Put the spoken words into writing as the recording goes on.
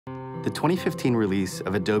The 2015 release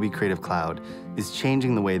of Adobe Creative Cloud is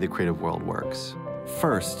changing the way the creative world works.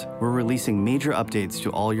 First, we're releasing major updates to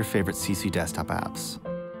all your favorite CC desktop apps.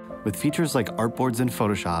 With features like artboards in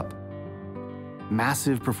Photoshop,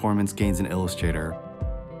 massive performance gains in Illustrator,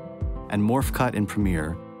 and Morph Cut in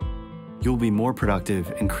Premiere, you'll be more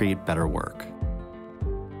productive and create better work.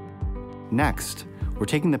 Next, we're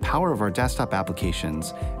taking the power of our desktop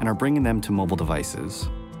applications and are bringing them to mobile devices.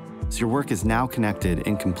 So your work is now connected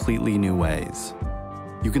in completely new ways.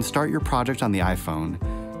 You can start your project on the iPhone,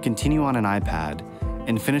 continue on an iPad,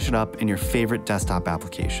 and finish it up in your favorite desktop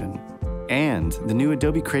application. And the new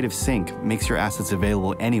Adobe Creative Sync makes your assets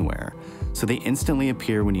available anywhere, so they instantly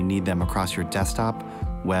appear when you need them across your desktop,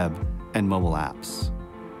 web, and mobile apps.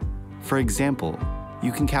 For example,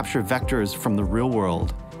 you can capture vectors from the real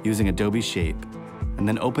world using Adobe Shape, and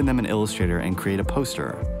then open them in Illustrator and create a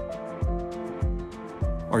poster.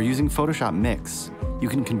 Or using Photoshop Mix, you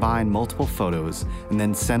can combine multiple photos and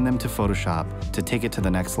then send them to Photoshop to take it to the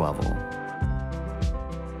next level.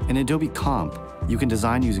 In Adobe Comp, you can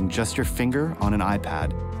design using just your finger on an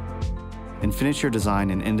iPad and finish your design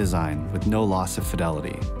in InDesign with no loss of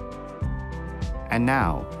fidelity. And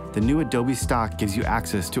now, the new Adobe Stock gives you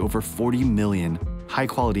access to over 40 million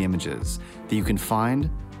high-quality images that you can find,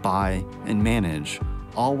 buy, and manage,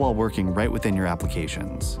 all while working right within your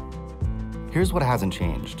applications. Here's what hasn't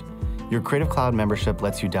changed. Your Creative Cloud membership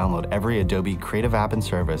lets you download every Adobe creative app and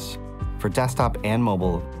service for desktop and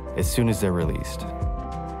mobile as soon as they're released.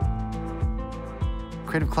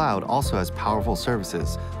 Creative Cloud also has powerful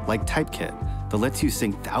services like Typekit that lets you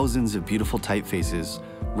sync thousands of beautiful typefaces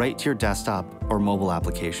right to your desktop or mobile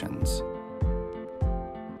applications.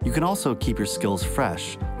 You can also keep your skills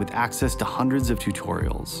fresh with access to hundreds of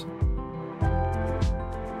tutorials.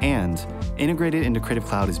 And integrated into Creative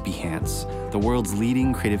Cloud is Behance, the world's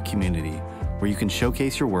leading creative community, where you can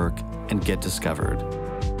showcase your work and get discovered.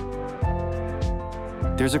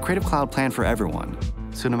 There's a Creative Cloud plan for everyone,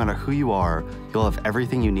 so no matter who you are, you'll have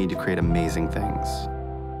everything you need to create amazing things.